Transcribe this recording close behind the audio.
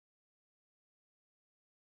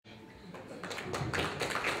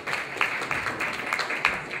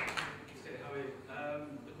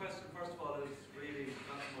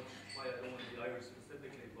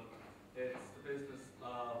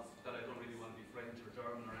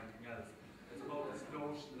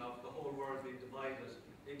notion of the whole world being divided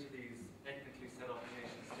into these ethnically set up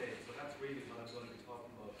nation states. So that's really what I'm going to be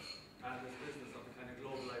talking about. And this business of the kind of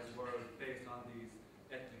globalized world based on these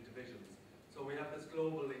ethnic divisions. So we have this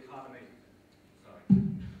global economy,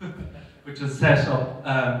 which is set up,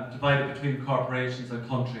 divided between corporations and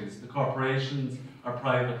countries. The corporations are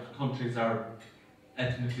private, countries are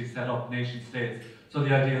ethnically set up nation states. So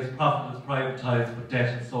the idea is profit is privatized, but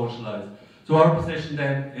debt is socialized. So our position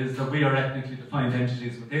then is that we are ethnically defined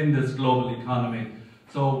entities within this global economy.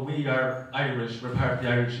 So we are Irish, we're part of the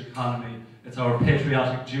Irish economy. It's our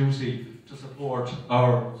patriotic duty to support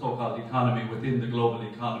our so-called economy within the global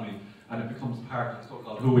economy, and it becomes part of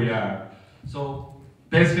so-called who we are. So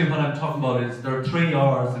basically what I'm talking about is there are 3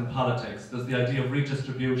 R's in politics. There's the idea of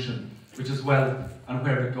redistribution, which is wealth and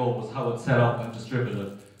where it goes, how it's set up and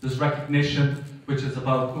distributed. There's recognition, which is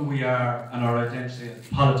about who we are and our identity,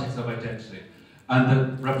 politics of identity. And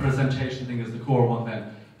the representation thing is the core one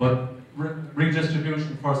then. But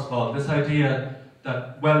redistribution, first of all, this idea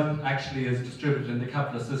that wealth actually is distributed in the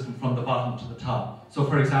capitalist system from the bottom to the top. So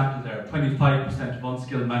for example there, 25% of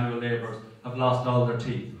unskilled manual labourers have lost all their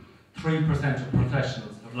teeth. 3% of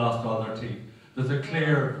professionals have lost all their teeth. There's a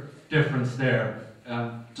clear difference there,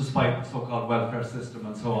 despite the so-called welfare system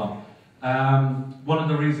and so on. One of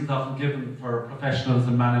the reasons often given for professionals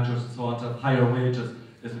and managers and so on to have higher wages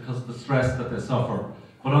is because of the stress that they suffer.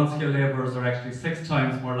 But unskilled labourers are actually 6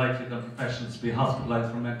 times more likely than professionals to be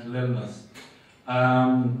hospitalised for mental illness.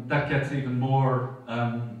 That gets even more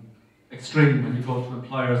extreme when you go to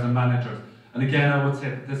employers and managers. And again, I would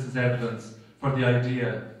say that this is evidence for the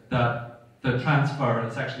idea that the transfer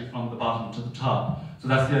is actually from the bottom to the top. So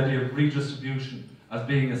that's the idea of redistribution as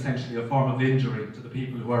being essentially a form of injury to the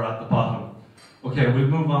people who are at the bottom. Okay, we'll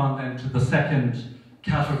move on then to the second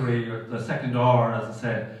category, or the second R, as I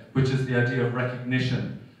said, which is the idea of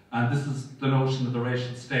recognition. And this is the notion of the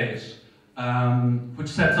racial state, which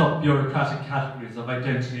sets up bureaucratic categories of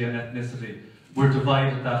identity and ethnicity. We're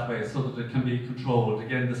divided that way so that it can be controlled.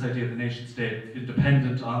 Again, this idea of the nation state,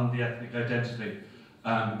 independent on the ethnic identity,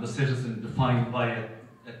 the citizen defined by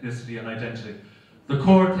ethnicity and identity. The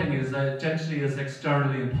core thing is that identity is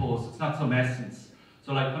externally imposed, it's not some essence.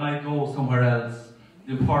 So like when I go somewhere else,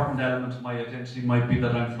 the important element of my identity might be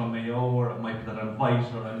that I'm from Mayo, or it might be that I'm white,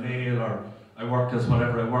 or I'm male, or I work as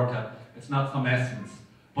whatever I work at. It's not some essence.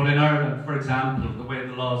 But in Ireland, for example, the way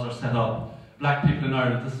the laws are set up, black people in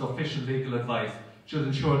Ireland, this is official legal advice, should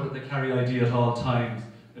ensure that they carry ID at all times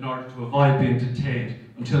in order to avoid being detained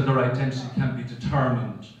until their identity can be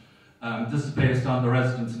determined. This is based on the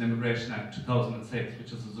Residence and Immigration Act 2006,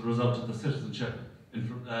 which is as a result of the citizenship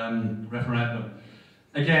referendum.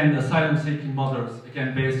 Again, asylum-seeking mothers,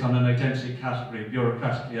 again based on an identity category,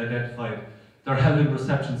 bureaucratically identified, they're held in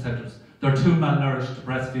reception centres. They're too malnourished to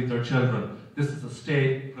breastfeed their children. This is a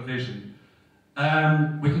state provision.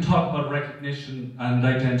 We can talk about recognition and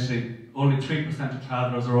identity. Only 3% of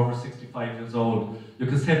travellers are over 65 years old. You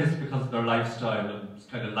can say this because of their lifestyle and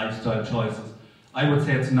kind of lifestyle choices. I would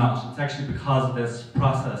say it's not. It's actually because of this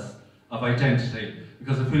process of identity.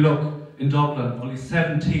 Because if we look in Dublin, only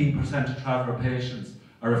 17% of traveller patients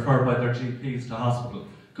are referred by their GPs to hospital,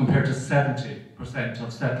 compared to 70%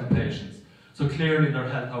 of settled patients. So clearly their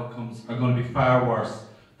health outcomes are going to be far worse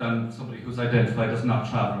than somebody who's identified as not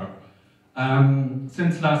traveller.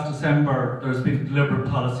 Since last December, there's been a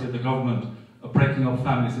deliberate policy of the government of breaking up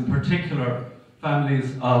families, in particular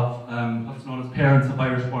families of what's known as parents of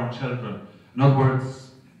Irish-born children. In other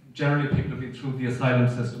words, generally people have been through the asylum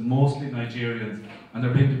system, mostly Nigerians, and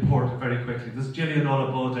they're being deported very quickly. This Gillian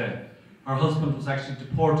Olabode, her husband was actually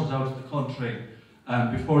deported out of the country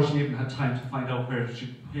before she even had time to find out where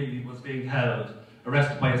he was being held,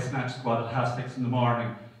 arrested by a snatch squad at 6:30 in the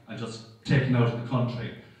morning and just taken out of the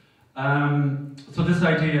country. So this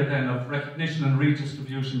idea then of recognition and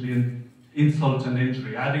redistribution being insult and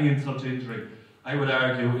injury, adding insult to injury, I would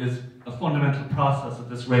argue is a fundamental process of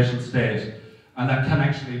this racial state, and that can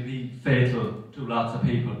actually be fatal to lots of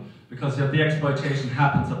people, because the exploitation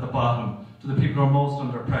happens at the bottom to the people who are most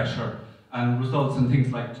under pressure and results in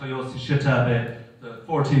things like Toyosi Shitabe, the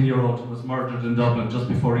 14-year-old who was murdered in Dublin just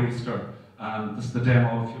before Easter. This is the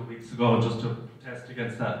demo a few weeks ago just to protest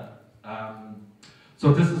against that.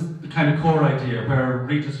 So this is the kind of core idea where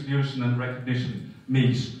redistribution and recognition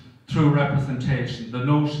meet through representation. The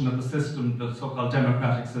notion of the system, the so-called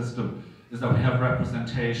democratic system, is that we have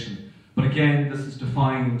representation. But again, this is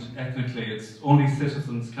defined ethnically. It's only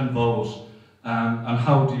citizens can vote. And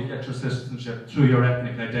how do you get your citizenship? Through your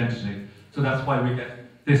ethnic identity. So that's why we get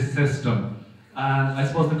this system. And I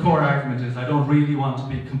suppose the core argument is I don't really want to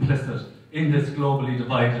be complicit in this globally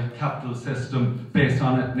divided capital system based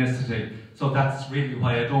on ethnicity. So that's really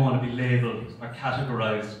why I don't want to be labelled or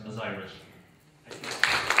categorised as Irish. Thank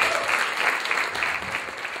you.